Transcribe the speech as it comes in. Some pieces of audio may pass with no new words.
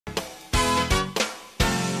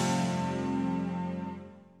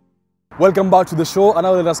Welcome back to the show, and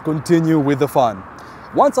now let us continue with the fun.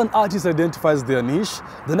 Once an artist identifies their niche,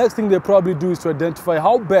 the next thing they probably do is to identify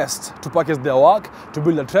how best to package their work to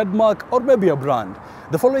build a trademark or maybe a brand.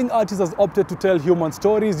 The following artist has opted to tell human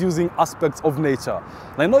stories using aspects of nature.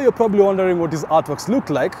 And I know you're probably wondering what his artworks look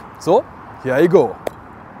like, so here you go.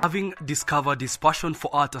 Having discovered his passion for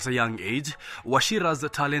art at a young age, Wachira's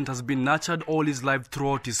talent has been nurtured all his life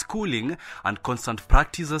throughout his schooling, and constant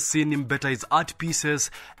practice has seen him better his art pieces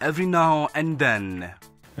every now and then.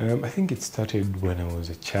 I think it started when I was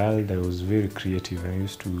a child. I was very creative. I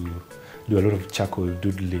used to do a lot of charcoal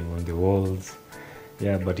doodling on the walls.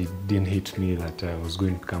 Yeah, but it didn't hit me that I was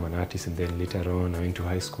going to become an artist, and then later on I went to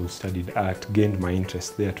high school, studied art, gained my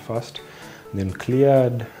interest there at first, then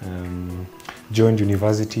cleared, joined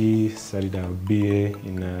university, studied a BA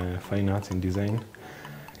in Fine Arts and Design.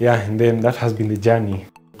 Yeah, and then that has been the journey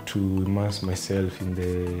to immerse myself in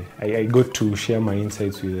the... I got to share my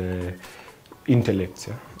insights with intellect,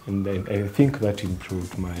 yeah? And I think that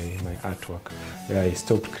improved my artwork. Yeah, I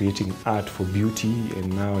stopped creating art for beauty, and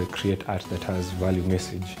now I create art that has value,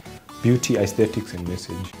 message. Beauty, aesthetics, and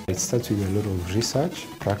message. It starts with a lot of research,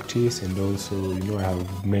 practice, and also, I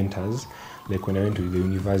have mentors. Like when I went to the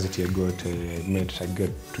university, I got to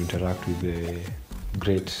interact with the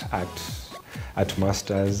great art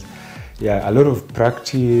masters. Yeah, a lot of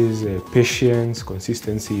practice, patience,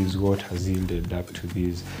 consistency is what has yielded up to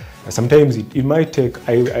this. Sometimes it might take,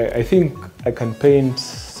 I think I can paint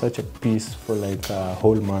such a piece for like a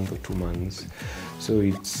whole month or 2 months. So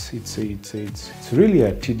it's really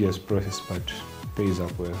a tedious process, but pays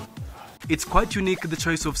up well. It's quite unique, the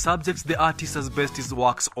choice of subjects the artist has based his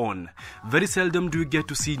works on. Very seldom do we get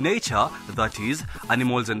to see nature, that is,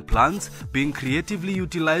 animals and plants, being creatively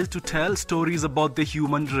utilized to tell stories about the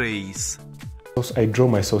human race. I draw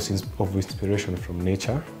my source of inspiration from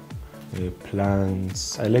nature,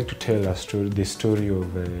 plants. I like to tell the story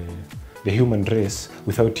of the human race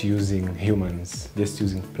without using humans, just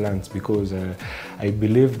using plants, because I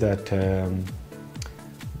believe that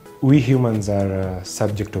we humans are a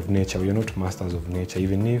subject of nature. We are not masters of nature.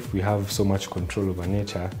 Even if we have so much control over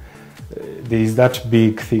nature, there is that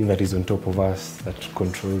big thing that is on top of us that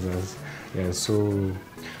controls us. Yeah, so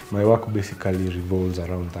my work basically revolves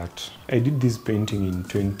around that. I did this painting in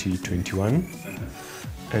 2021,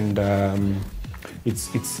 and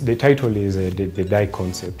the title is the die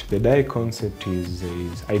concept. The die concept is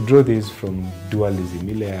I draw this from dualism.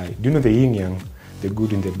 Do you know the yin yang? The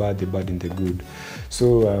good in the bad in the good.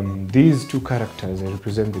 So these two characters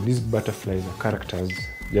these butterflies are characters,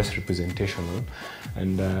 just representational.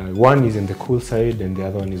 And one is in the cool side and the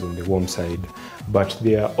other one is on the warm side. But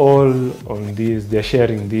they are all on these, they're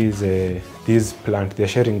sharing these plants, they're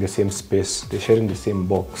sharing the same space, they're sharing the same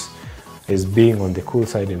box as being on the cool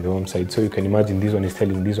side and the warm side. So you can imagine this one is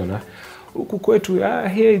telling this one,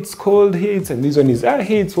 here it's cold, and this one is,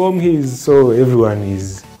 here it's warm, so everyone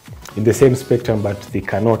is in the same spectrum, but they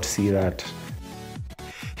cannot see that.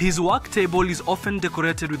 His work table is often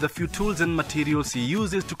decorated with a few tools and materials he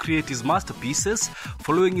uses to create his masterpieces,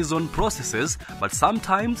 following his own processes, but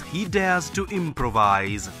sometimes he dares to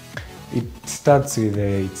improvise. It starts with,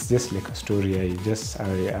 it's just like a story.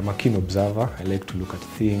 I'm a keen observer. I like to look at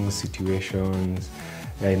things, situations,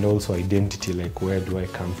 and also identity, like where do I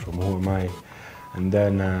come from, who am I? And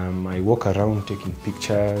then I walk around taking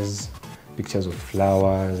pictures of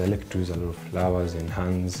flowers. I like to use a lot of flowers and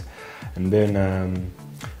hands. And then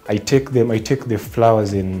I take the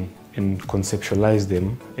flowers and conceptualize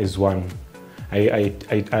them as one.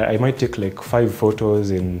 I might take like 5 photos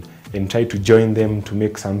and try to join them to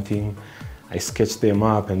make something. I sketch them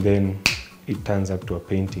up and then it turns up to a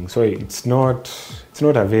painting. So it's not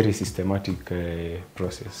a very systematic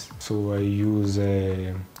process. So I use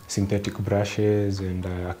synthetic brushes and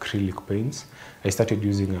acrylic paints. I started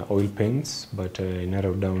using oil paints, but I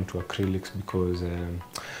narrowed down to acrylics because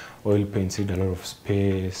oil paints need a lot of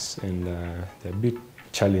space and they're a bit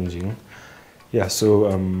challenging. Yeah, so,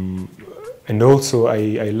 and also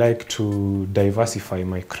I like to diversify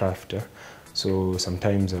my craft. Yeah? So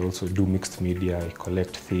sometimes I also do mixed media. I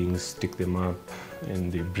collect things, stick them up,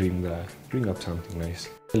 and they bring up something nice.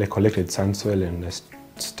 I collected sand soil and I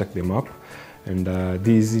stuck them up. And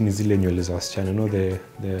these in zile nywele za wasichana,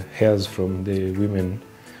 the hairs from the women,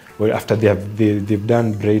 well, after they've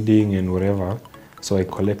done braiding and whatever, so I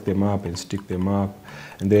collect them up and stick them up.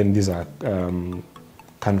 And then these are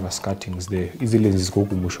canvas cuttings. Easily ziko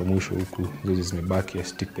huku mwisho huku, those zimebaki, I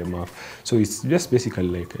stick them up. So it's just basically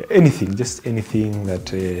like anything, just anything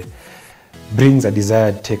that brings a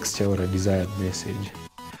desired texture or a desired message.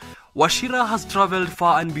 Wachira has traveled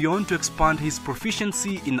far and beyond to expand his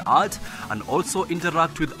proficiency in art and also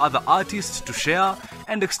interact with other artists to share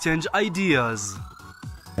and exchange ideas.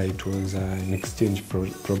 It was an exchange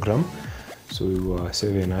program, so we were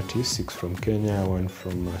 7 artists, 6 from Kenya, 1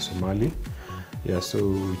 from Somali. Yeah, so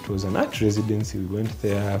it was an art residency. We went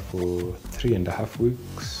there for 3.5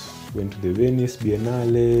 weeks, went to the Venice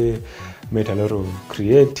Biennale, met a lot of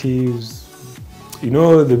creatives. You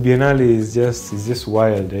know, the Biennale is just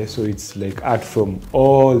wild, eh? So it's like art from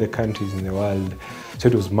all the countries in the world. So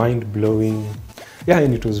it was mind-blowing. Yeah,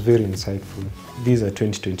 and it was very insightful. These are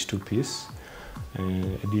 2022 pieces.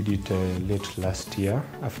 I did it late last year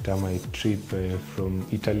after my trip from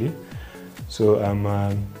Italy. So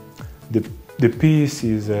the piece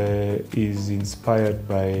is inspired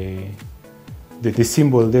by the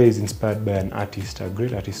symbol there is inspired by an artist, a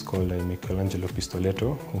great artist called Michelangelo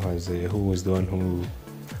Pistoletto, who was the one who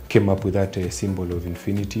came up with that symbol of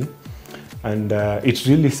infinity. And it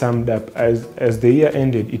really summed up, as the year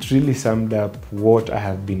ended, it really summed up all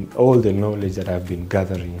the knowledge that I've been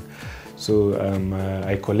gathering. So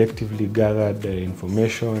I collectively gathered the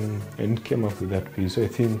information and came up with that piece. So I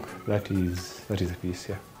think that is a piece,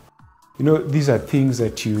 yeah. You know, these are things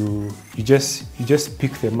that you just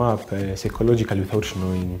pick them up psychologically without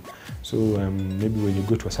knowing. So maybe when you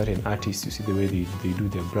go to a certain artist, you see the way they do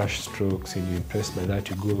their brush strokes and you're impressed by that,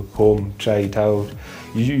 you go home, try it out.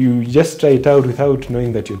 You just try it out without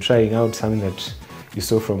knowing that you're trying out something that you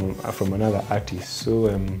saw from another artist.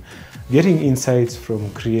 So getting insights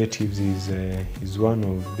from creatives is one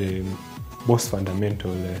of the most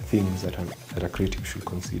fundamental things that a creative should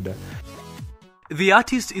consider. The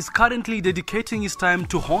artist is currently dedicating his time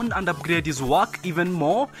to hone and upgrade his work even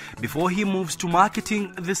more before he moves to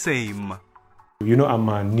marketing the same. You know, I'm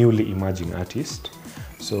a newly emerging artist,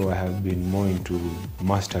 so I have been more into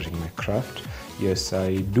mastering my craft. Yes,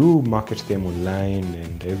 I do market them online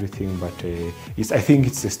and everything, but I think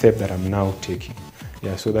it's the step that I'm now taking.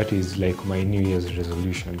 Yeah, so that is like my New Year's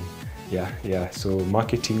resolution. Yeah. So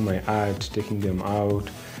marketing my art, taking them out,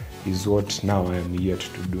 is what now I am yet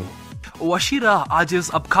to do. Wachira urges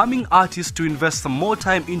upcoming artists to invest some more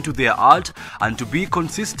time into their art and to be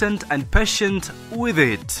consistent and patient with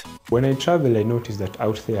it. When I travel, I notice that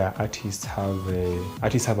out there artists have a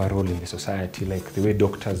role in the society, like the way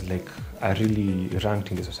doctors are really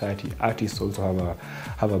ranked in the society. Artists also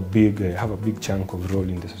have a big chunk of role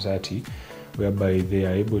in the society, whereby they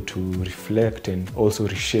are able to reflect and also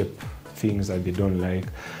reshape things that they don't like.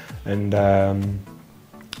 And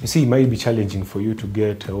you see, it might be challenging for you to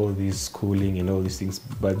get all this schooling and all these things,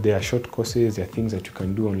 but there are short courses, there are things that you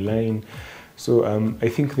can do online. So I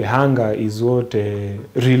think the hunger is what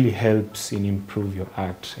really helps in improve your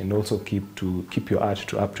art and also keep your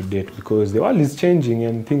art up to date, because the world is changing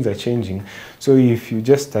and things are changing. So if you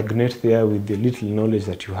just stagnate there with the little knowledge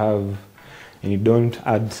that you have and you don't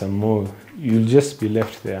add some more, you'll just be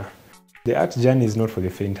left there. The art journey is not for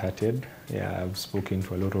the faint-hearted. Yeah, I've spoken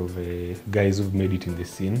to a lot of guys who've made it in the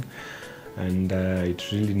scene, and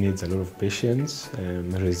it really needs a lot of patience,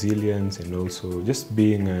 resilience, and also just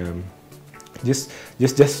being, just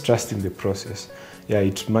trusting the process. Yeah,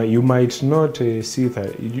 you might not see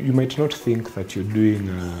that, you might not think that you're doing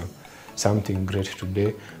something great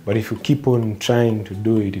today, but if you keep on trying to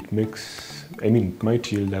do it, it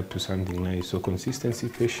might yield up to something nice. So consistency,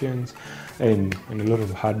 patience, and a lot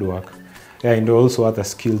of hard work. Yeah, and also other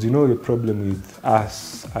skills. You know, the problem with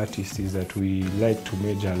us artists is that we like to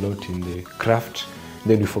major a lot in the craft,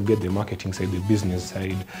 then we forget the marketing side, the business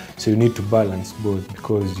side. So you need to balance both,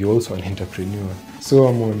 because you're also an entrepreneur. So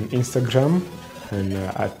I'm on Instagram and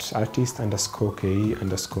at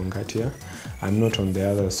artist_ke_ngatia. I'm not on the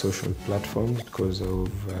other social platforms because of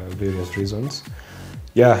various reasons.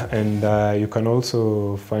 Yeah, and you can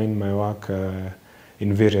also find my work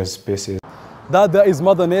in various spaces. That there is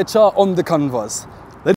Mother Nature on the canvas.